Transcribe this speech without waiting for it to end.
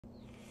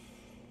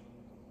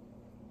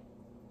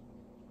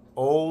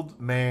Old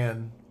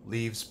Man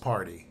Leaves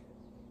Party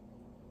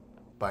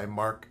by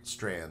Mark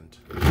Strand.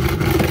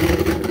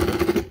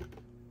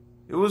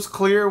 It was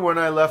clear when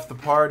I left the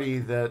party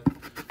that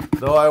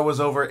though I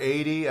was over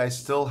 80, I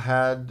still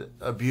had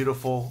a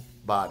beautiful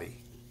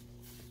body.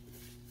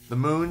 The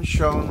moon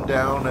shone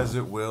down as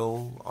it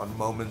will on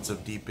moments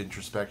of deep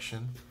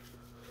introspection.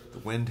 The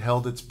wind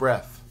held its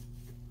breath.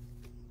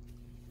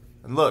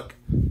 And look,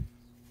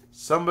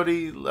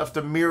 somebody left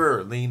a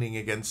mirror leaning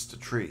against a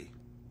tree.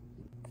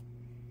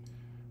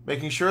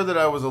 Making sure that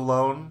I was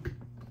alone,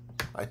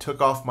 I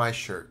took off my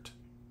shirt.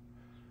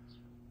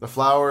 The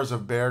flowers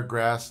of bare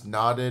grass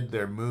nodded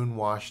their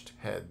moon-washed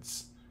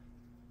heads.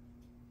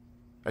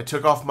 I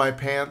took off my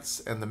pants,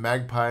 and the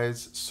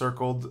magpies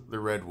circled the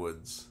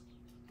redwoods.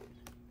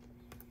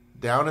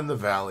 Down in the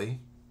valley,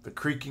 the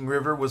creaking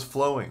river was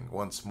flowing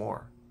once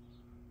more.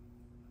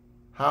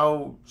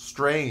 How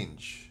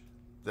strange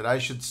that I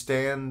should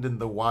stand in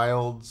the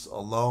wilds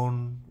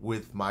alone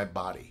with my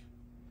body.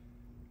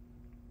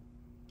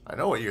 I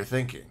know what you're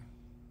thinking.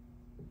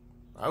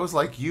 I was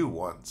like you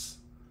once.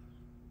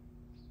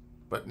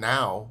 But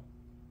now,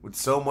 with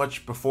so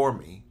much before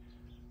me,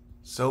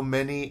 so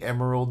many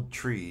emerald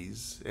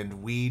trees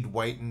and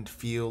weed-whitened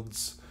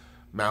fields,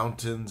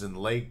 mountains and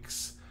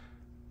lakes,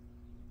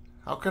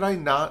 how could I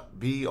not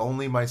be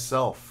only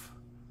myself?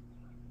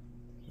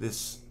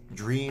 This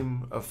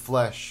dream of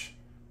flesh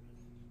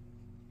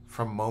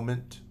from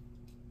moment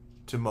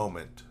to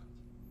moment.